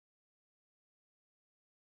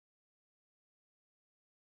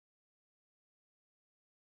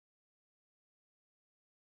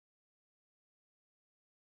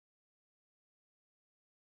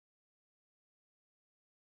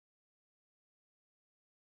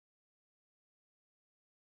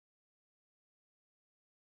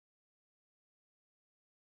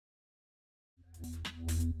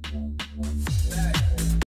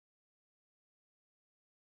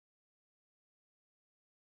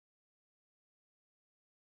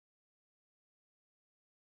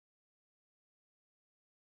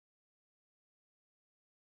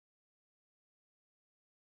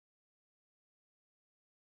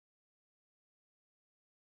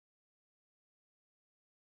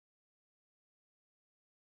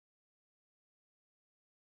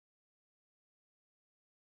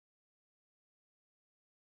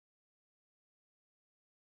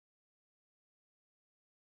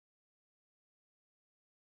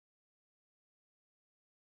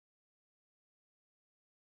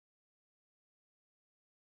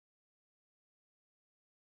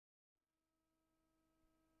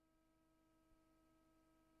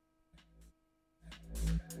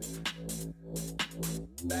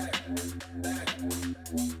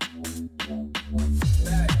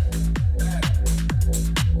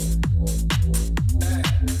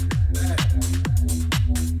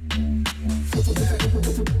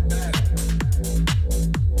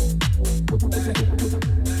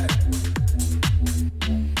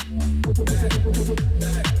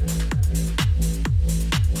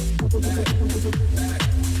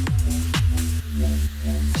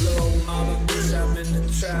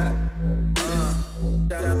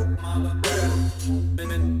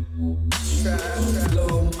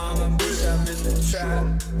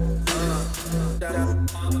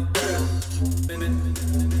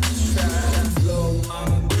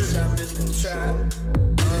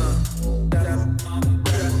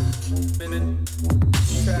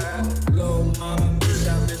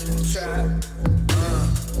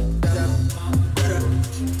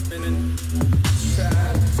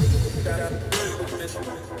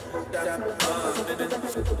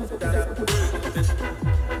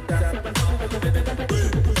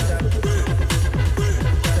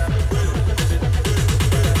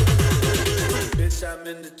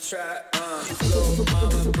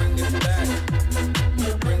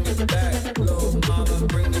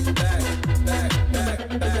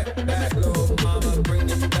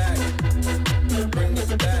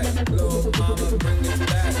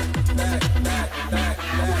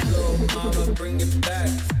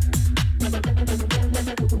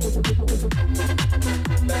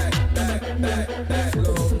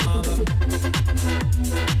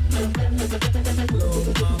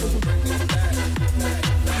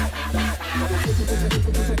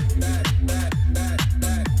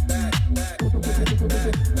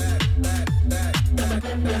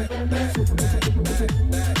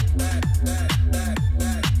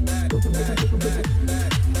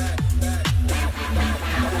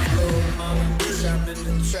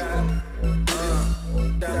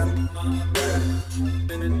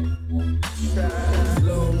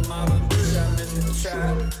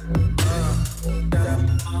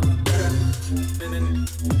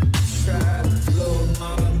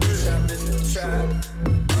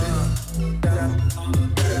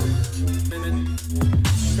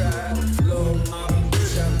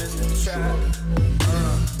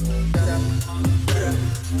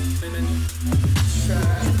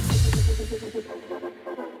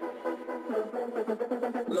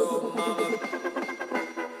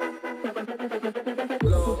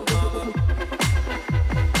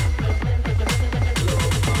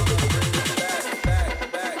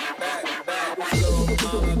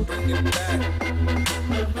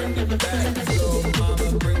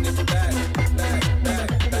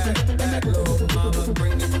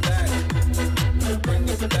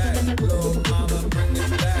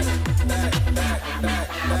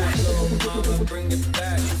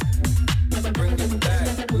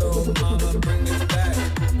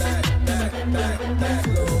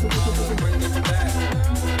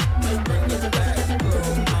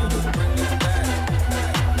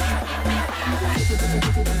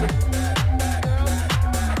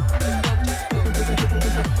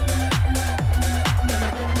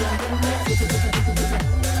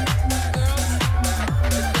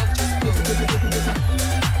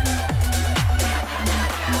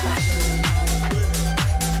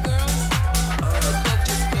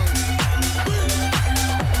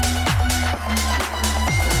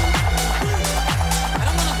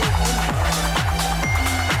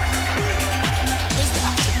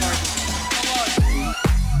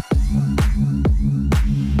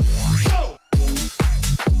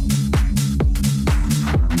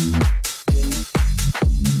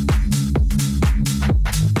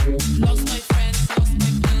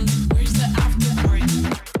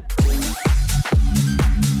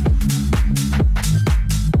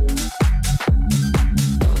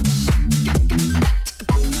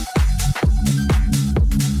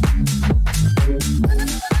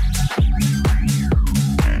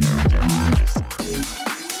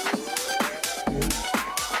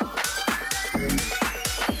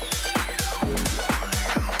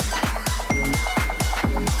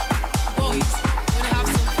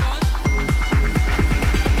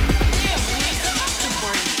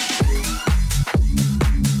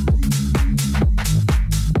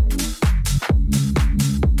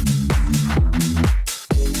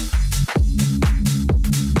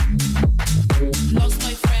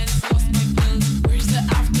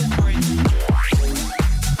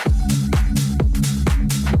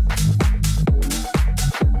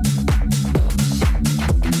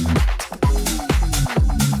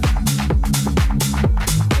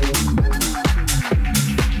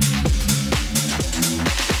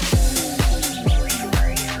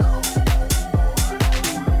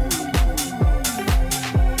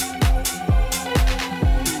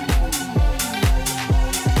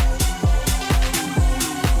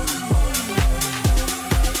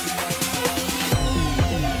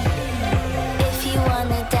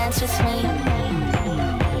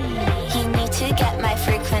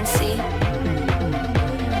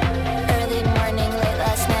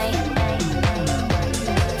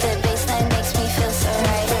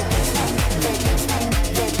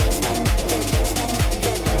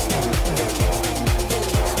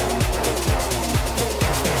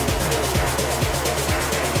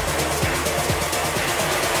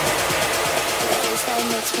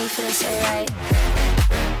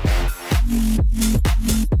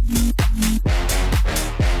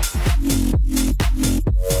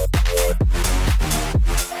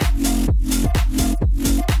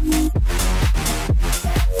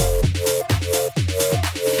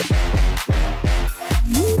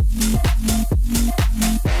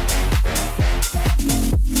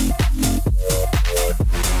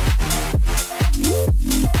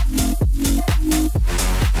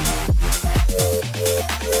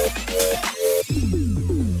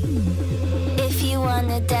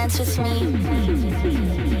dance with me.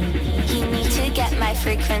 You need to get my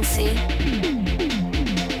frequency.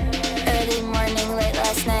 Early morning, late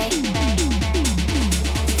last night.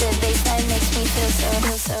 The bassline makes me feel so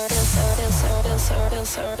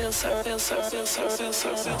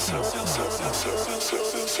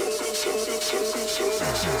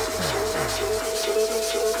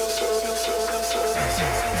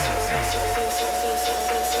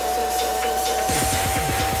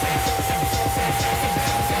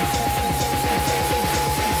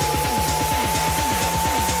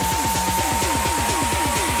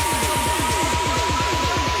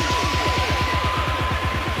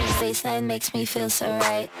baseline makes me feel so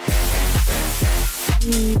right.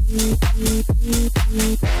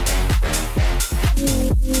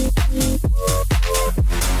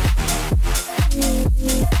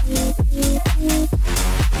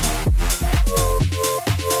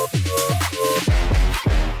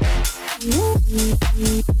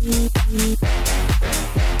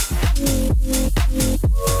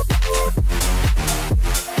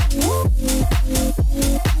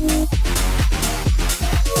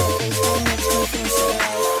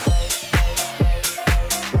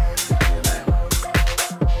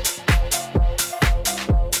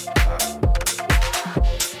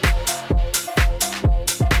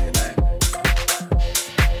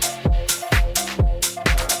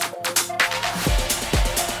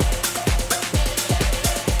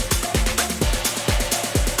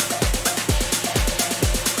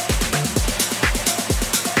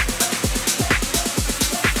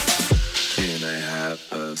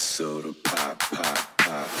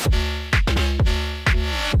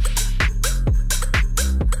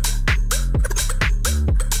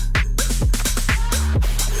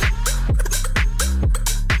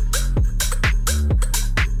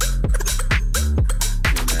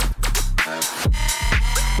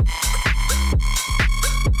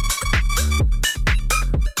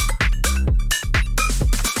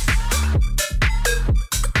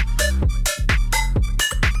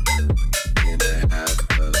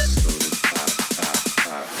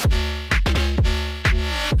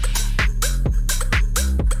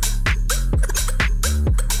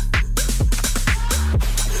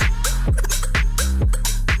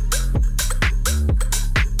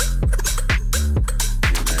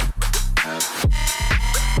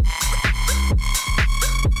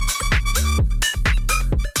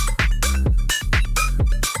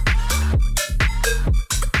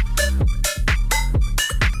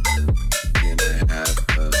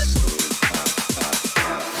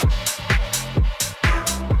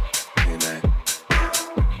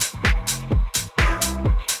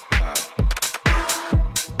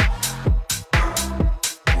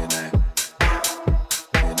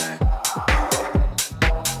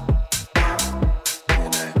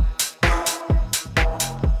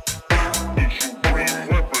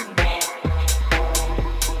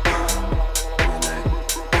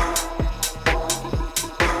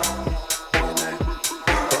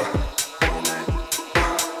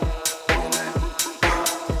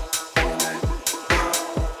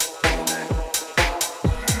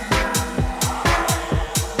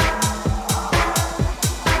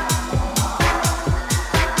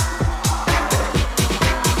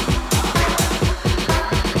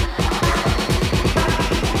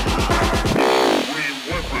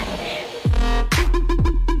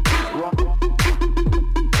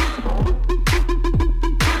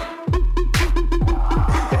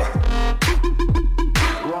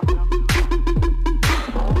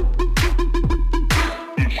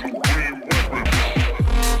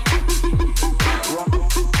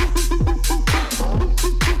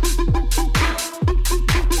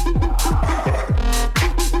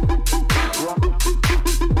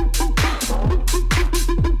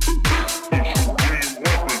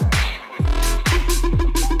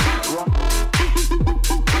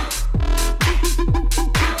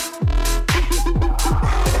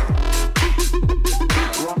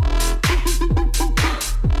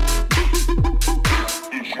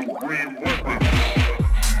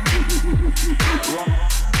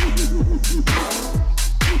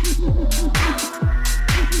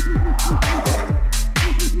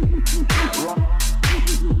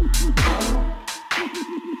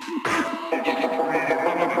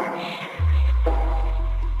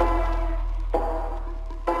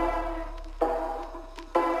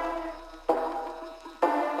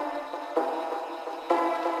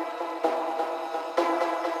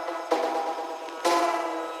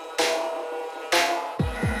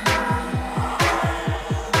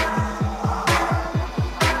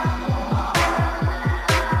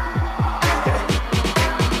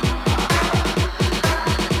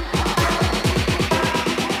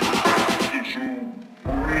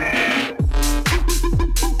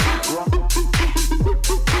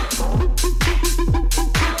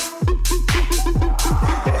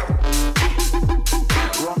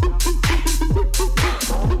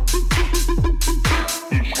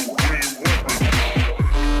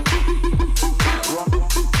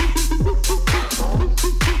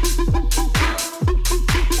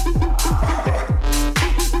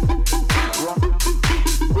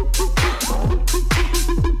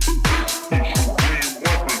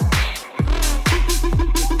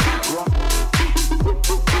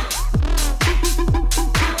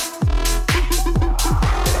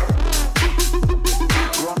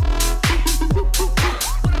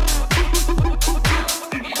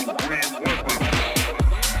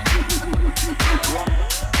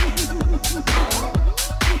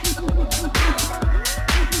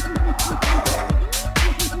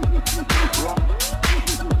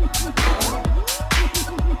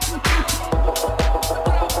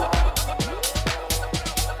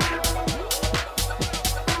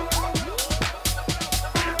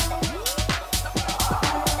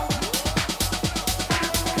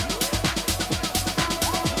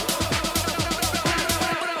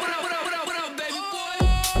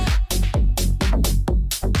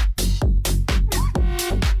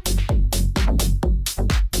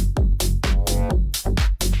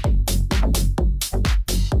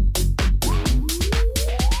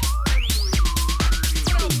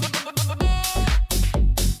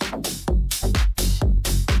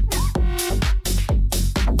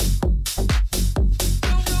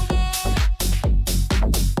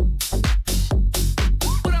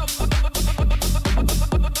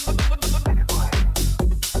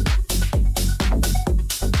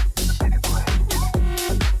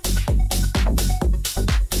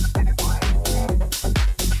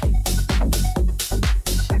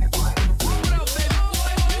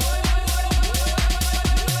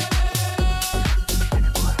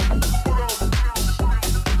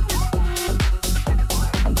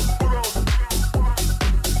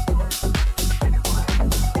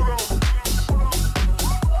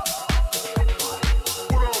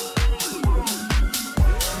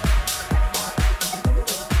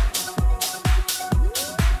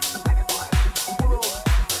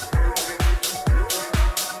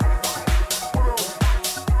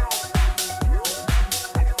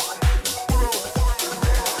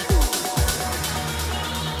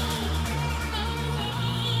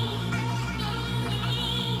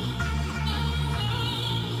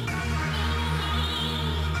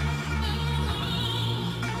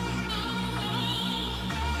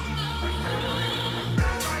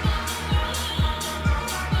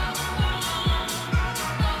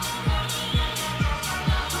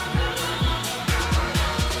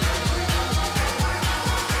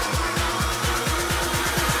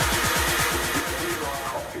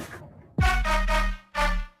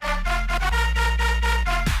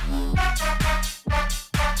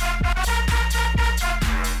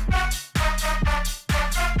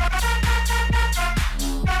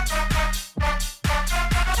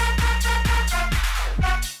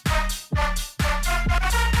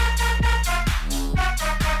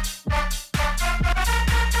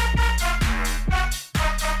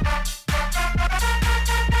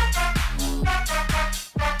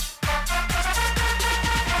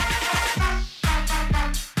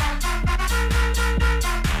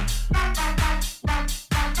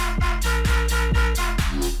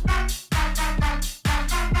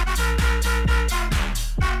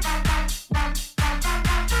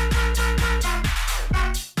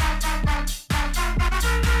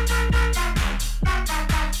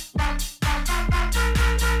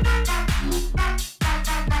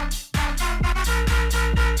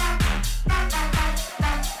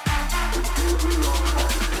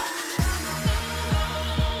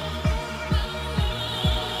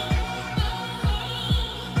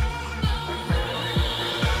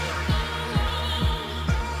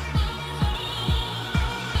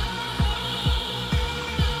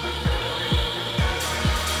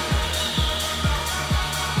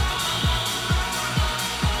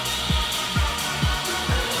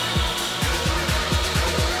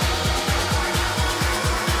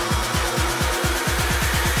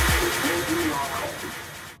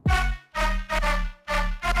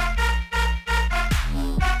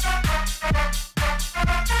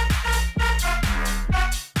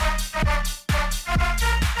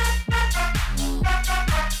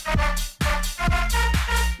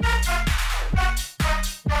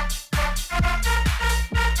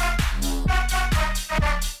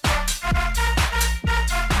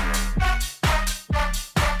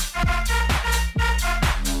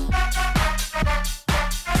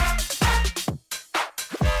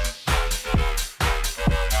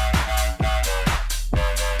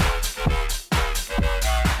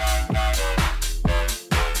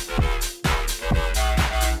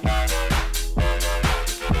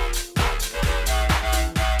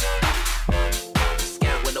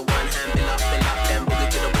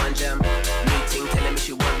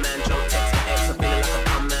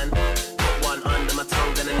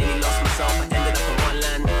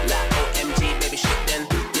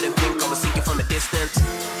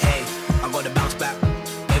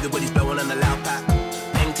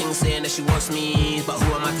 she wants me, but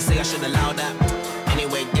who am I to say I should allow that?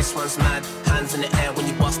 Anyway, this one's mad. Hands in the air when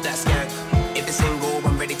you bust that skank. If it's single,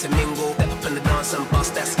 I'm ready to mingle. Step up in the dance and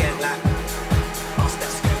bust that skank like. Bust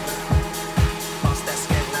that skank like. Bust that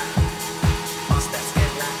skank like. Bust that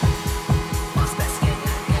skank like. Bust that skank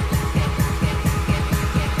like.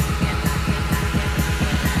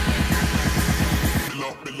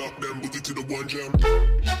 Bill up, then boogie to the one jam.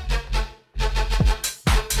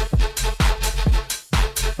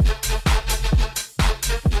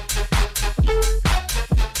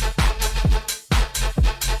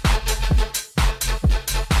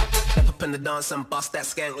 In the dance and bust that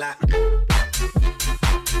skank like.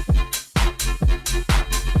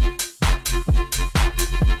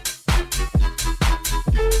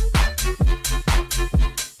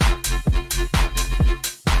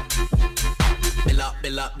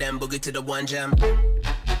 Bill up, then boogie to the one jam.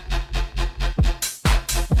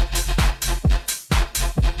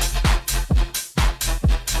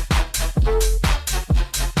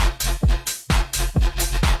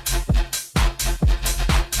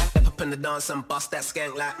 In the dance and bust that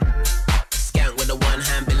skank like. Skank with the one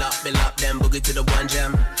hand, bill up, then boogie to the one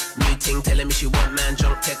jam. New ting telling me she want man,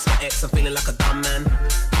 drunk text my ex, I'm feeling like a dumb man.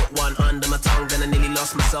 Put one under my tongue, then I nearly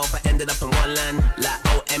lost myself, I ended up in one land. Like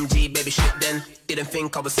OMG, baby shit then, didn't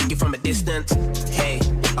think I was seeing from a distance. Hey,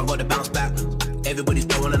 I gotta bounce back, everybody's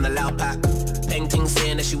blowing on the loud pack. Painting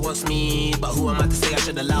saying that she wants me, but who am I to say I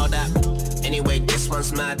should allow that? Anyway, this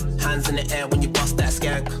one's mad. Hands in the air when you bust that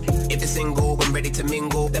skank. If it's single, I'm ready to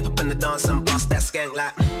mingle. Step up in the dance and bust that skank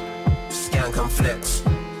like. Skank and flex.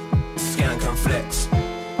 Skank and flex.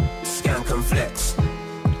 Skank and flex.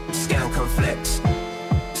 Skank and flex.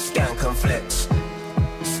 Skank and flex.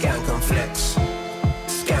 Skank and flex.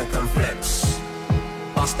 Skank and flex.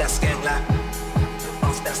 Bust that skank like.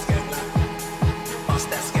 Bust that skank like. Bust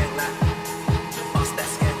that skank like. Bust that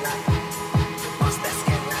skank like. Bust that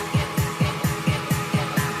skank like.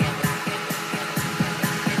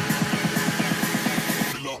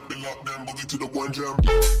 Bill up, then boogie to the one jam.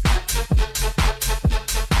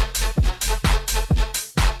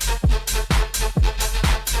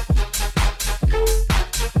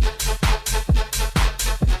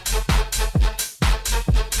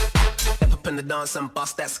 Step up in the dance and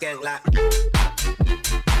bust that skank like.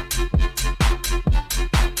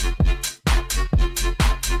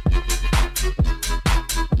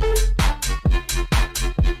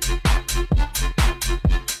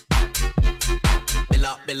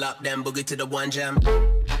 Bill up, then boogie to the one jam.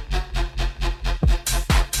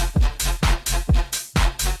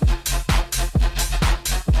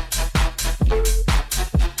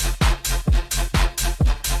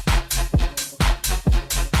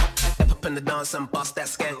 Step up in the dance and bust that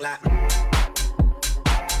skank like.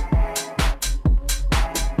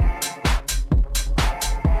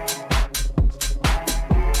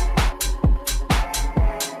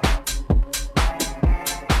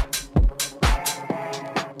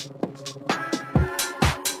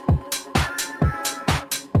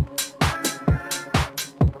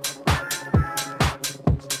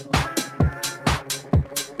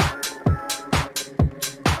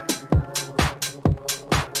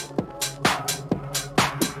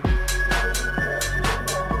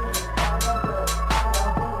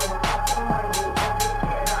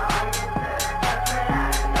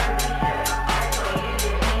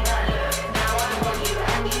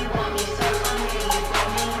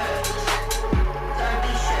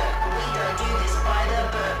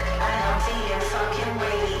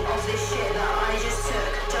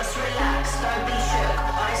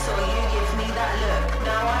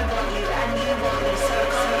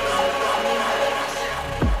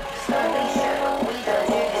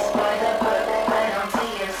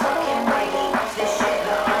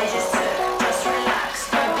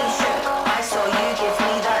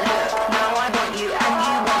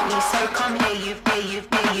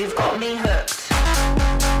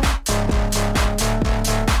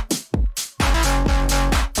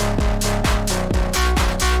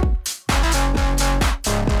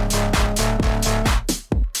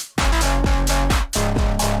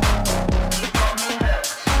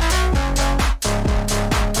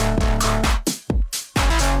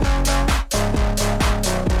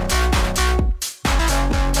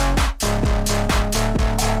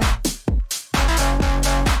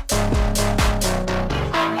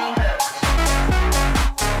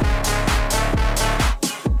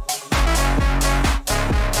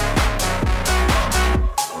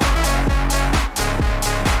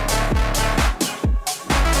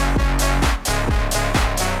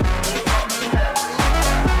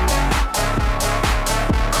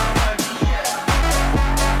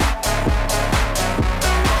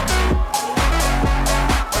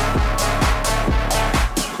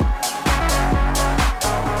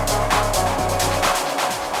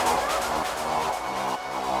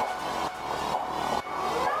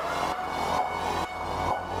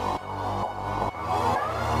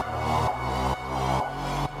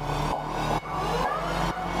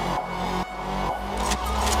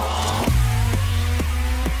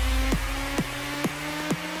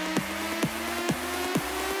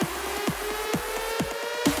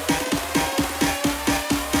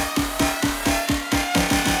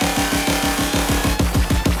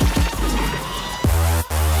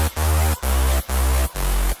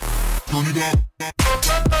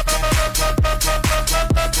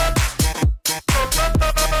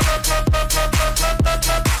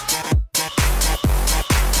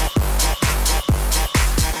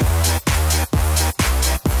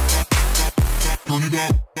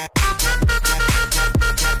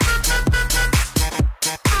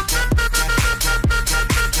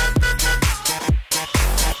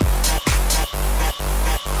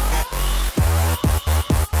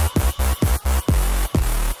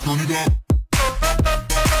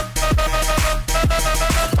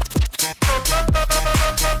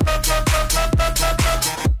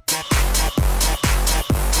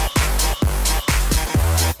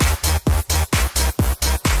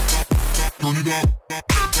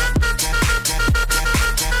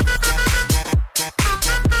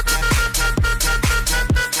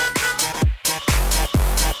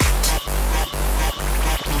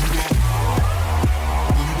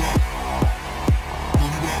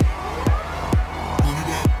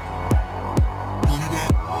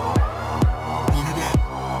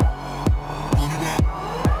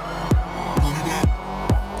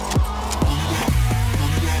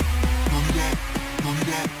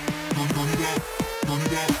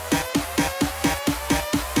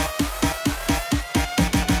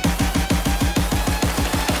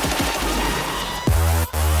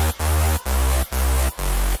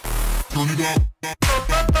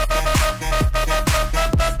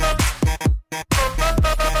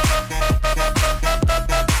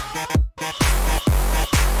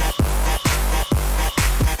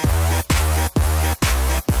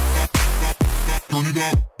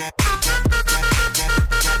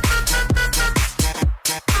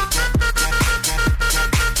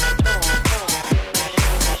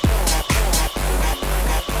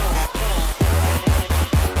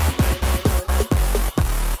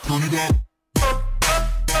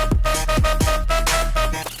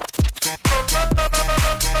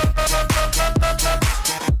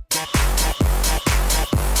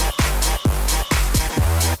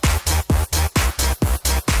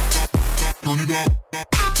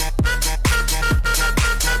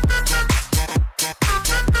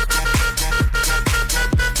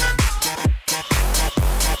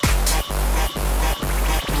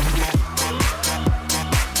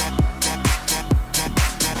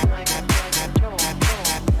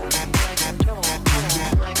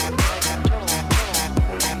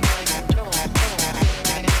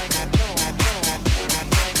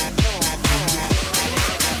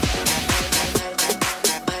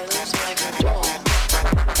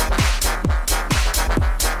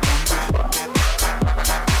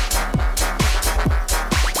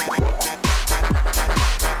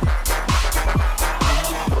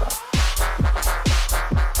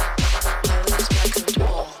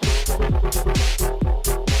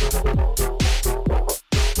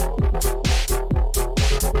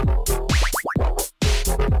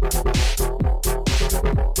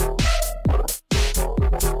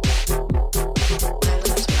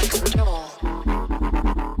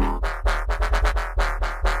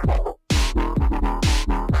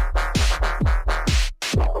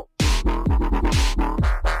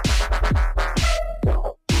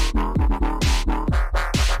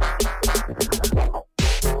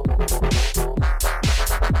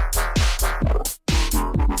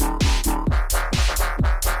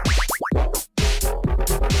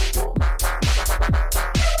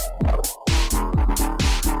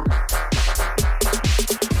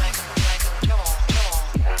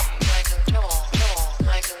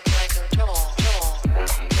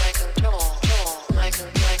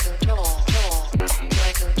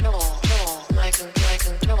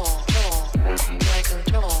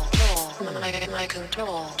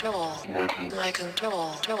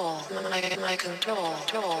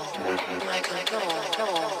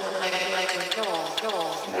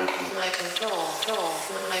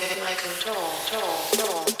 I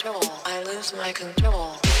lose my control. I lose my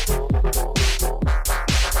control.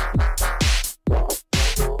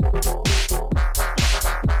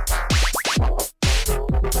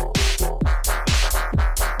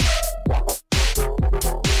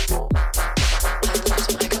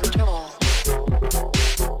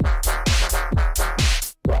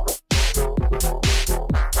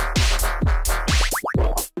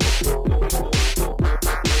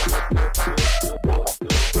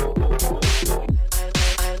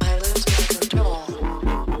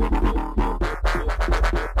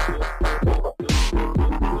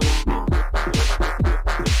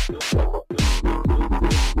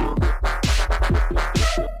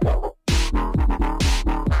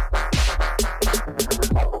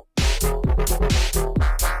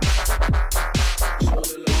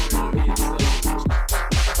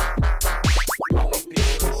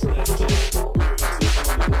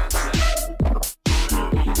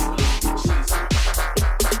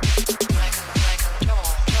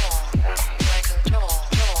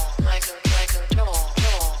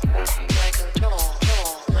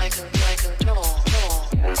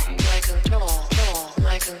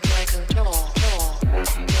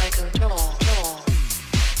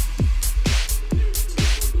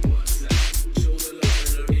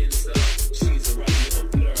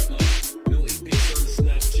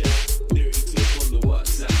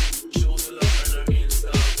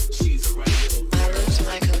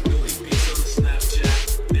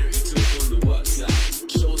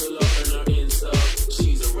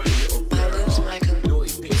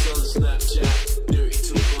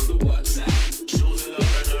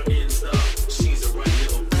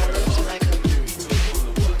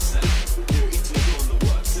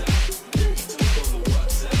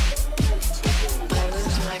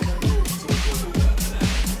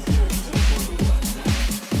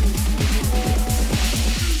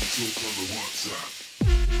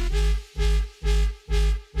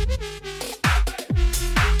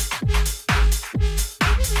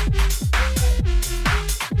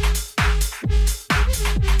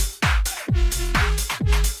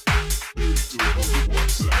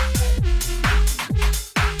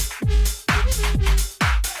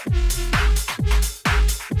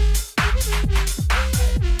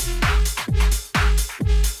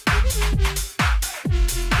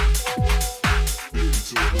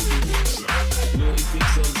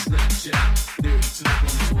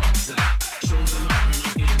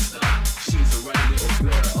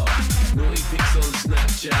 pics on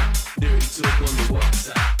Snapchat, dirty talk on the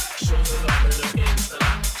WhatsApp. Shows her love on her Insta,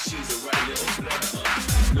 she's a right little flirter.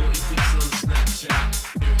 Naughty pics on Snapchat,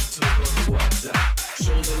 dirty talk on the WhatsApp.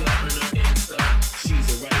 Shows her love on her Insta, she's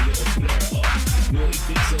a right little flirter. Naughty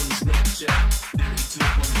pics on Snapchat, dirty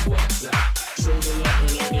talk on the WhatsApp. Shows her love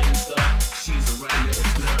on her Insta, she's a right little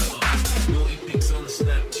flirter. Naughty pics on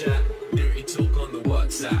Snapchat, dirty talk on the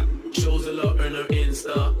WhatsApp. Shows a lot on her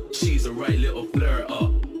Insta, she's a right little flirter.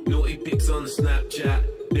 Naughty pics on the Snapchat,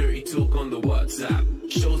 dirty talk on the WhatsApp.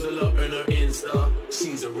 Shows a lot on her Insta,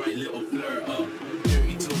 she's a right little flirter.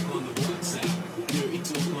 Dirty talk on the WhatsApp, dirty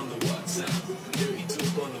talk on the WhatsApp, dirty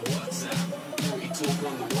talk on the WhatsApp, dirty talk on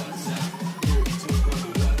the WhatsApp, dirty talk on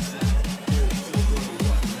the WhatsApp, dirty talk on the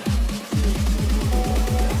WhatsApp,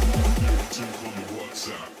 dirty talk on the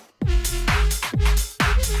WhatsApp.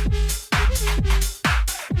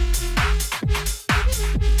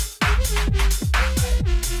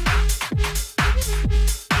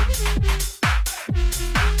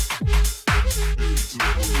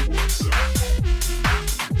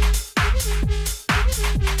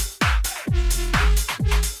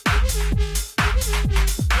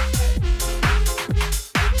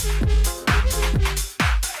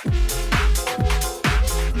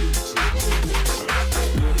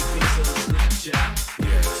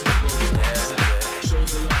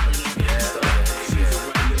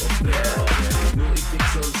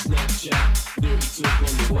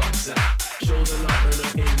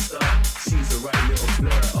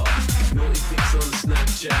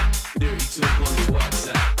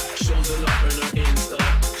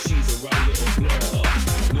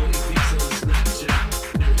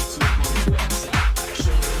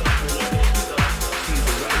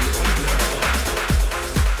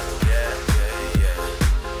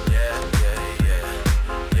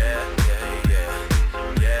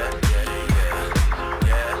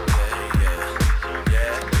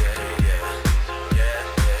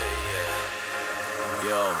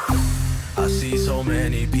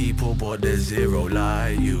 But there's zero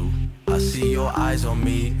like you. I see your eyes on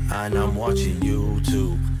me and I'm watching you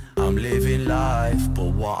too. I'm living life,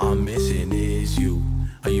 but what I'm missing is you.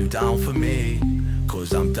 Are you down for me?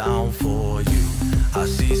 Cause I'm down for you. I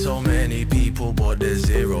see so many people, but there's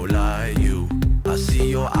zero like you. I see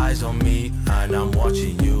your eyes on me and I'm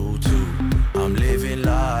watching you too. I'm living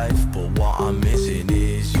life, but what I'm missing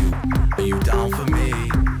is you. Are you down for me?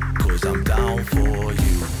 Cause I'm down for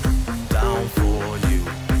you. Down for you.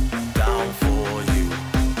 Down for you,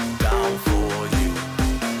 down for you,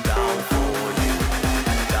 down for you,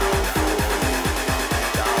 down for you,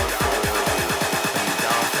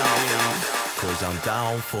 down for you, 'cause I'm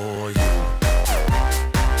down for you.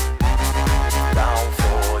 Down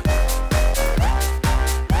for you,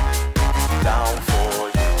 down for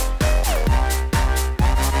you,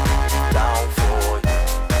 down for you.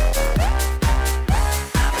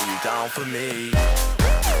 Are you down for me?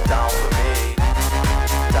 Down for me.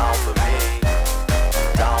 Down for me,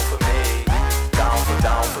 down for me, down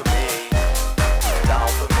for me,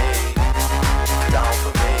 down for me, down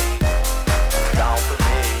for me, down for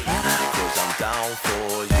me, 'cause I'm down for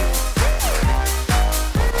you.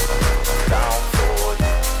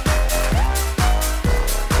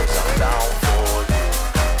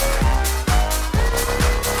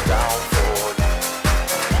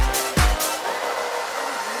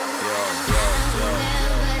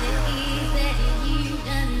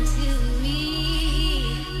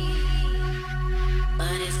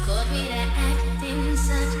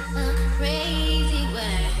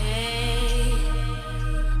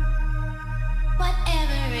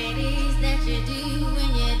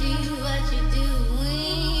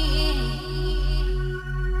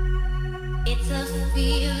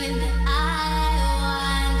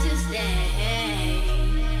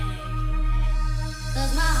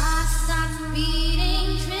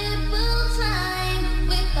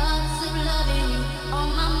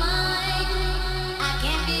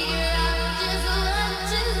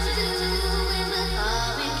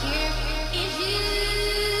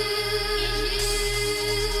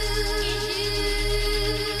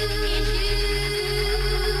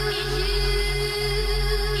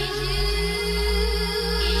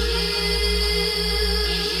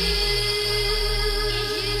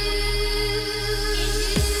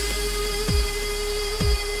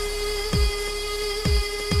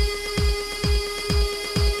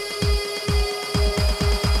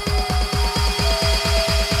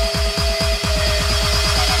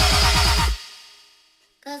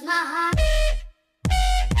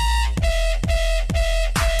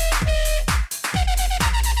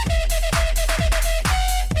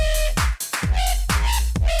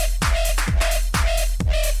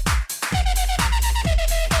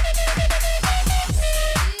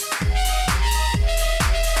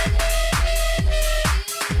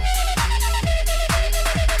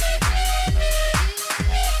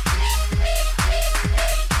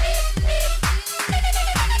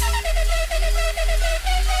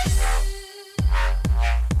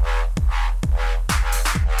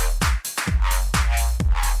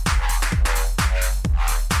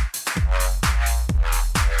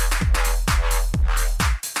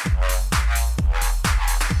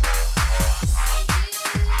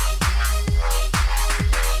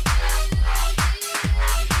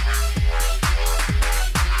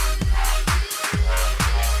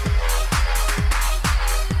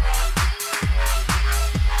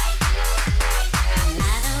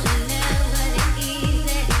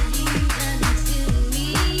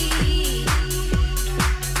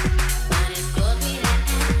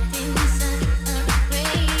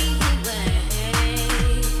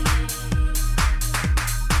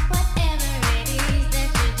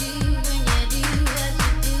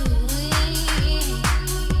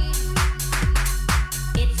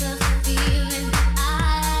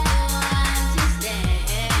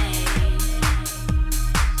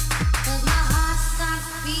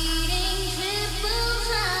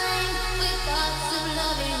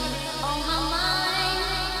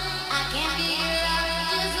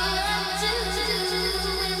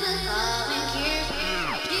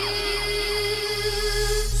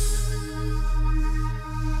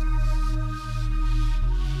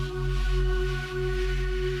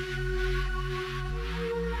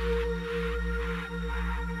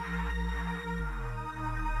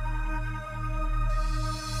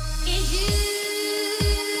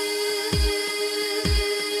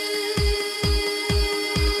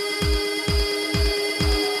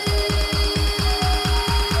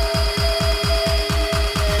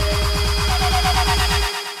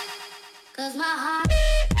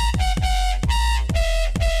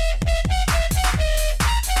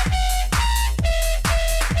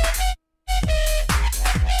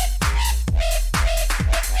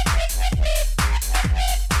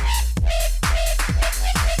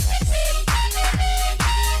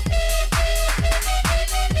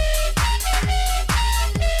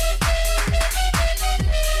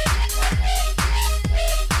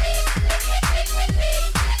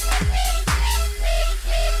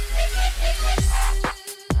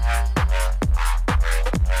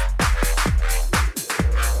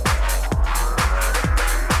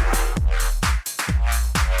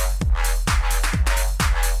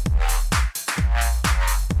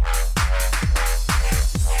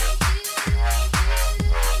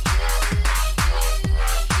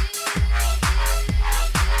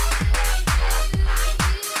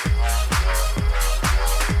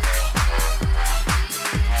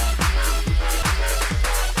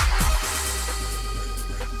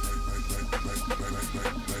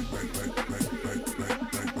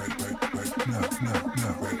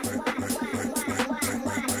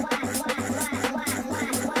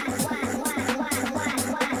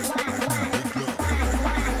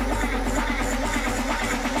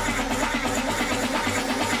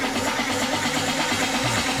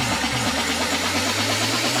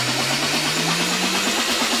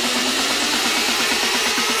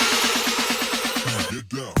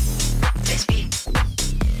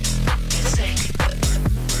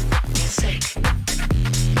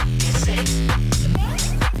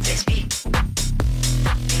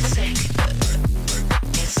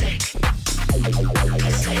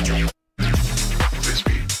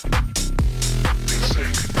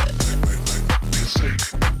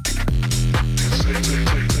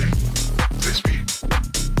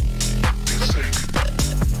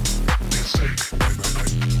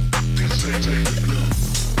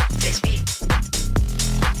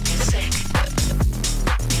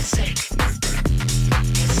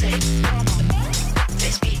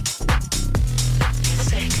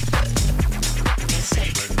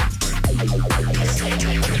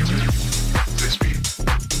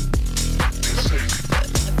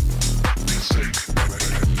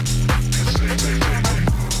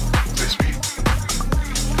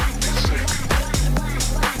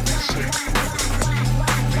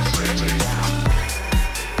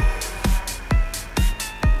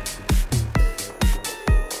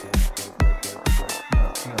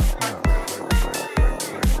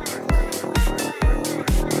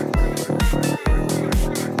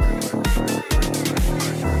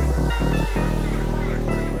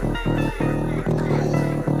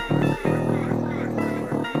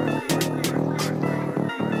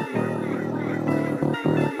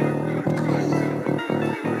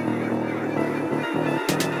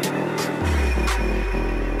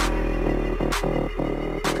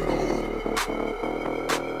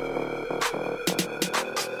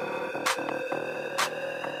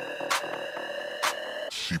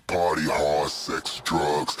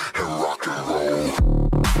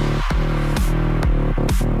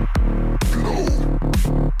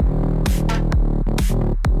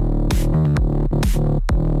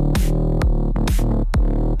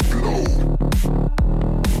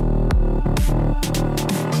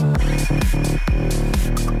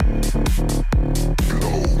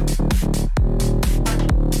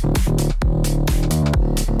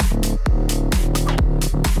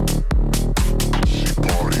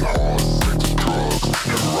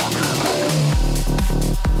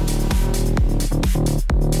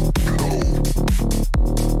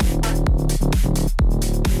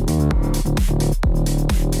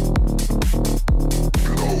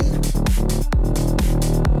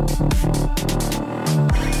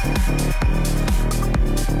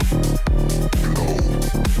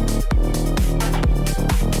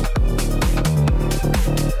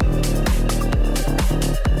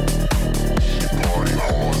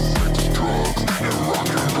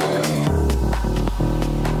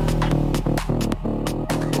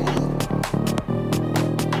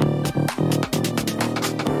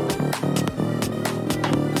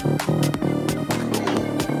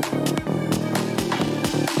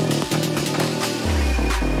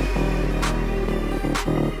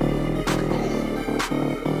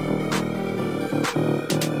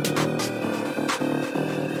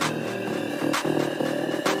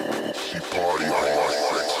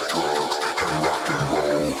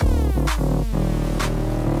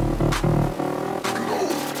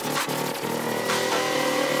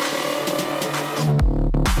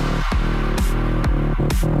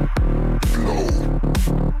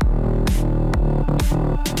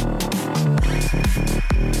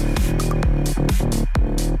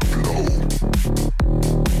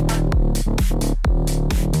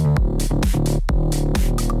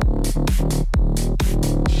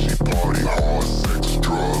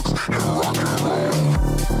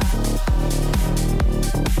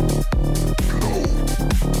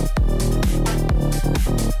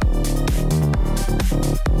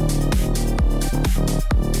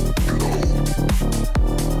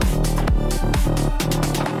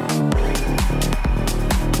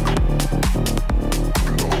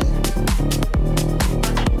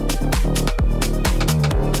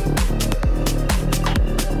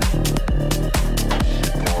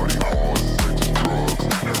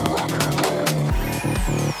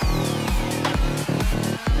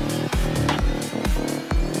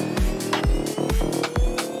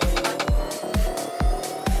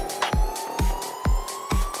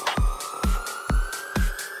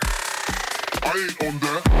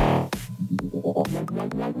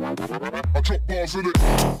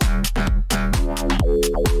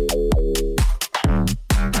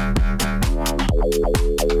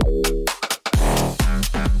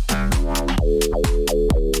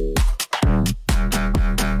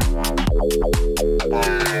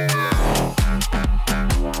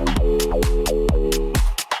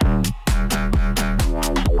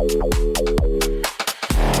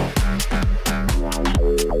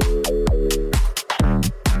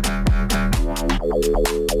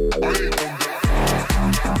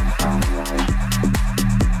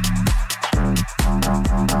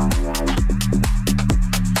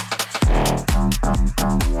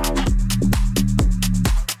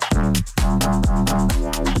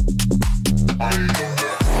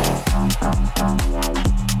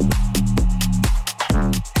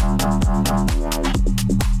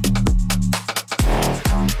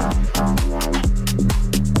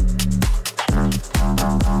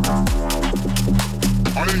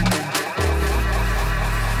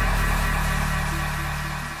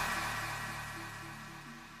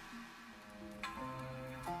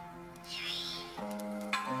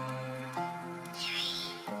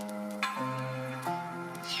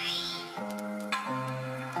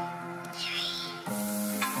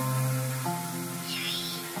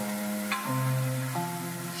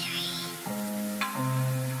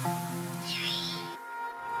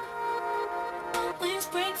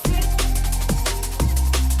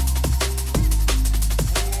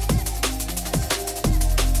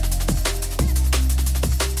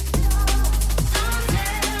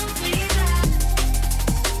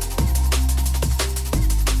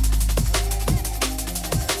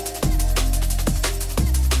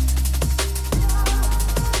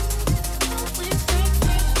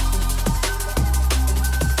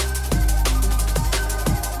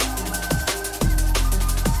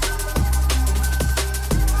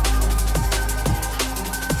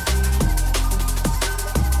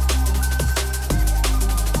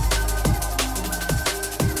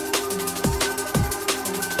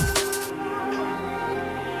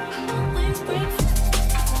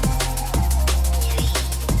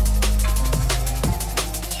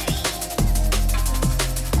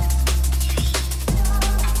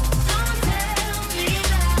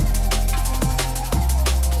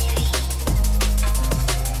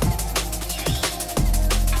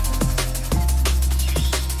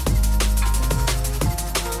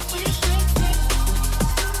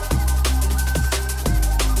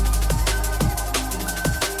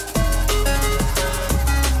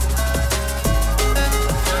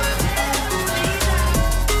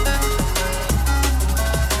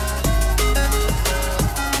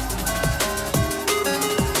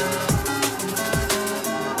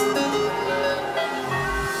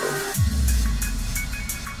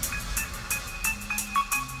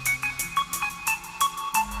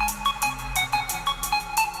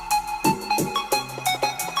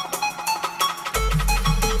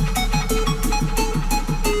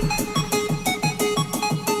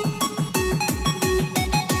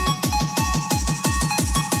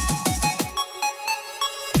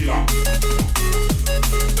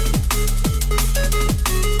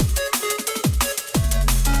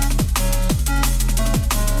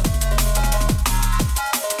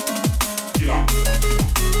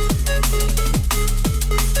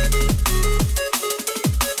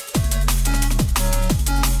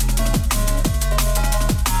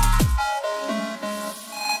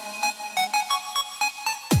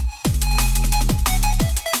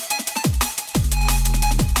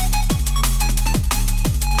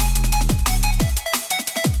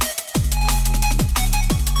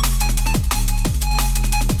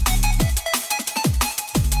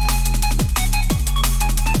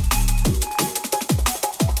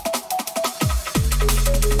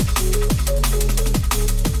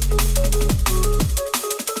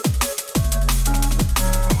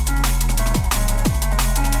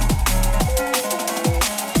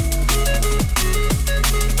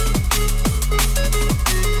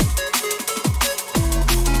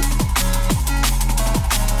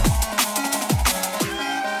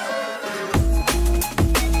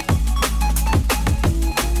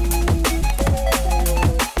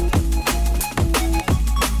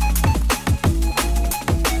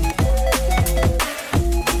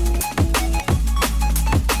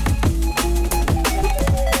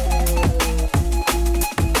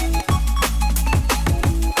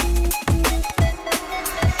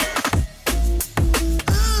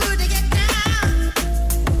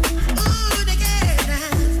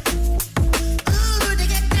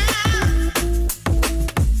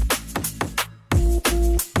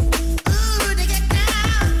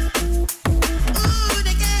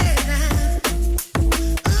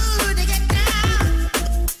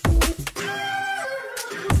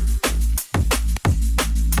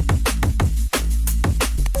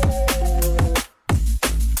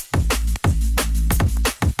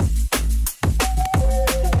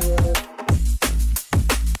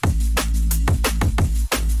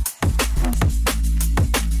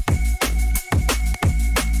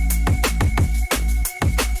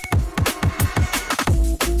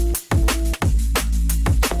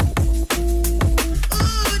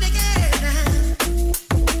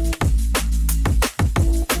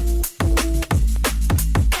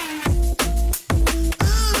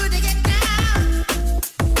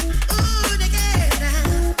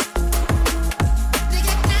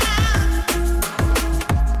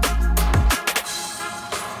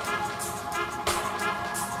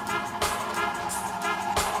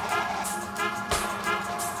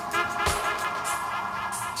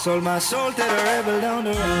 Sold my soul to the rebel down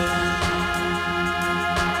the road.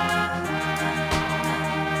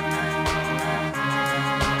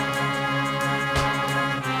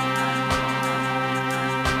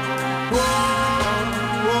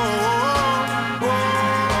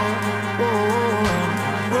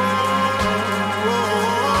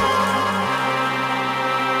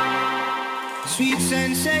 Sweet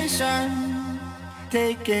sensation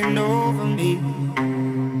taking over me,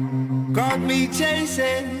 got me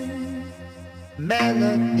chasing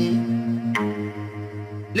melody,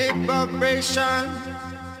 liberation,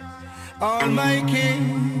 all my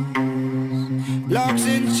kings, locks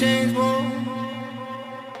and chains, whoa.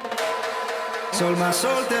 Sold my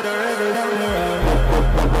soul to the rebel down the road.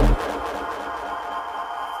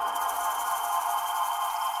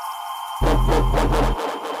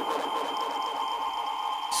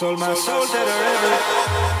 Sold my soul to the rebel.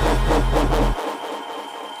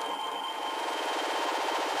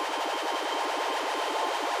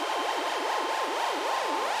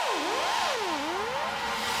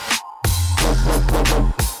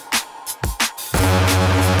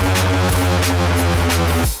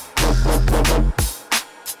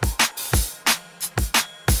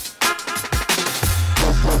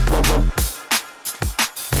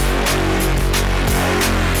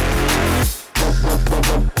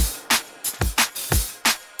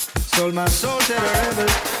 Sold my soul to the rebel.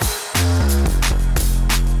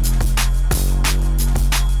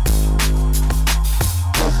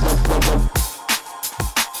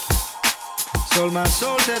 Sold my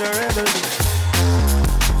soul to the rebel.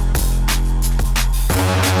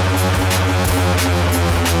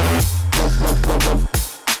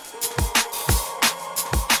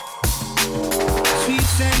 Sweet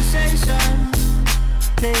sensation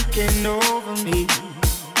taking over me,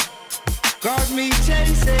 got me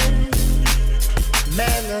chasing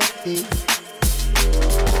melody,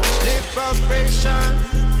 liberation,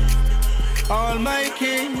 all my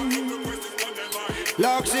king,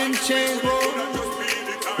 locks and chains,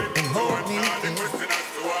 and hold me in.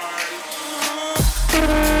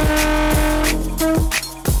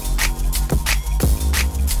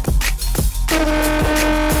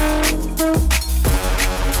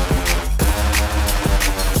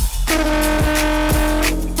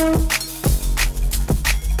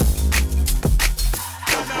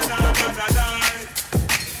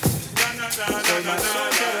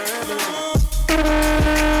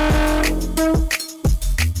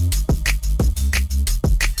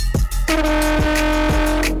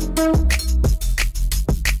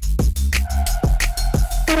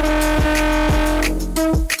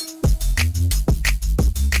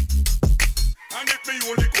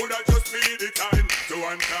 be the time to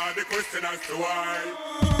answer the question as to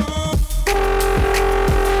why.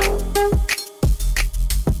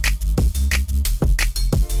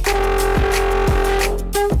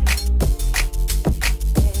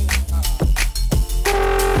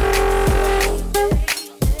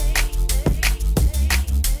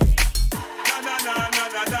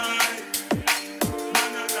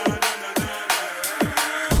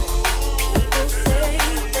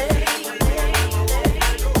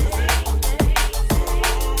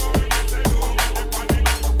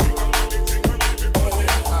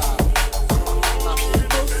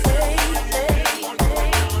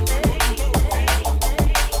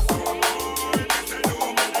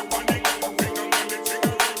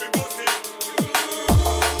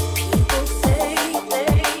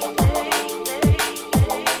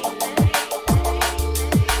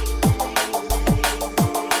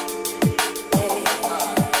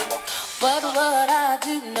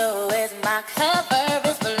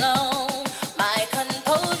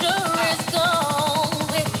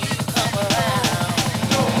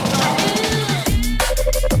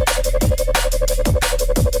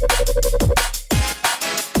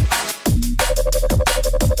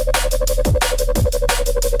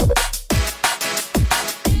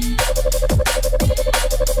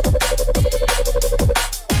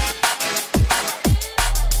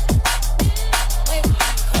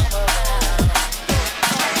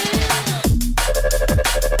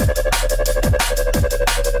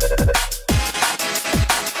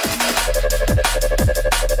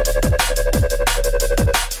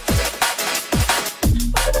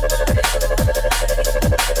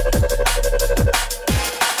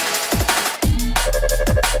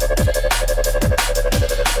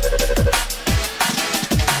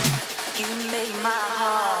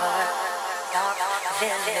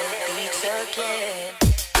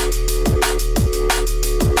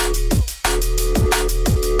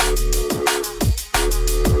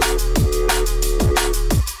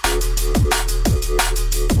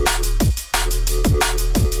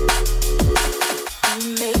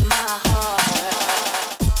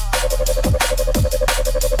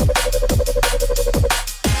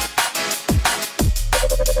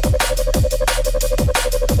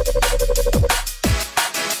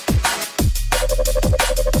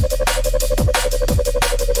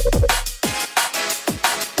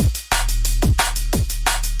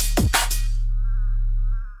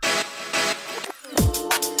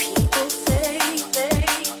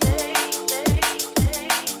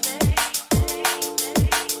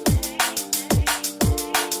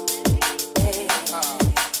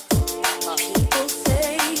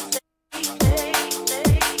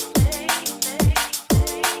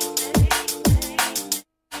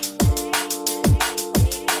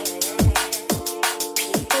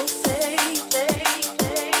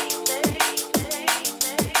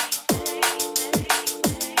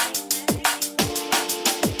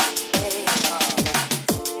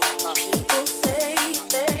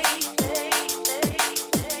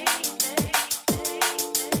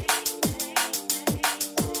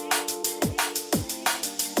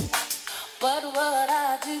 But what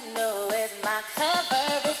I do know is my cover.